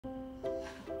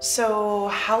So,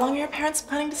 how long are your parents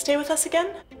planning to stay with us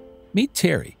again? Meet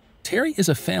Terry. Terry is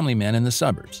a family man in the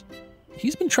suburbs.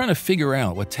 He's been trying to figure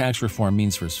out what tax reform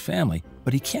means for his family,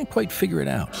 but he can't quite figure it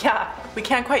out. Yeah, we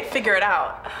can't quite figure it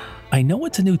out. I know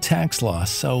it's a new tax law,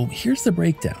 so here's the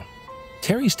breakdown.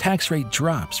 Terry's tax rate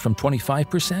drops from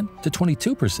 25% to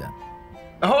 22%.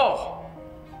 Oh,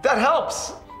 that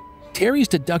helps. Terry's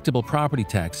deductible property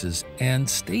taxes and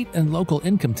state and local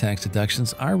income tax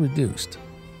deductions are reduced.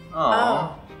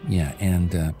 Oh. Yeah,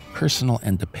 and personal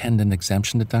and dependent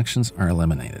exemption deductions are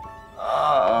eliminated.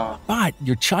 But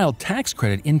your child tax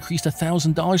credit increased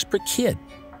 $1,000 per kid.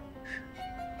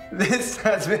 This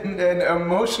has been an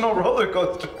emotional roller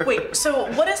coaster. Wait,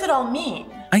 so what does it all mean?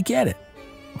 I get it.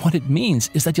 What it means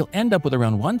is that you'll end up with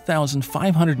around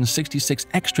 $1,566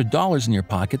 extra dollars in your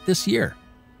pocket this year.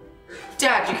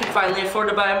 Dad, you can finally afford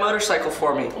to buy a motorcycle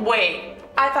for me. Wait,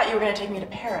 I thought you were going to take me to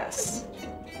Paris.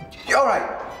 All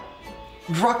right.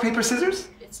 Rock, paper, scissors?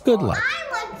 Good luck.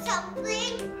 I want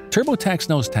something. TurboTax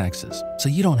knows taxes, so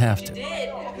you don't have to.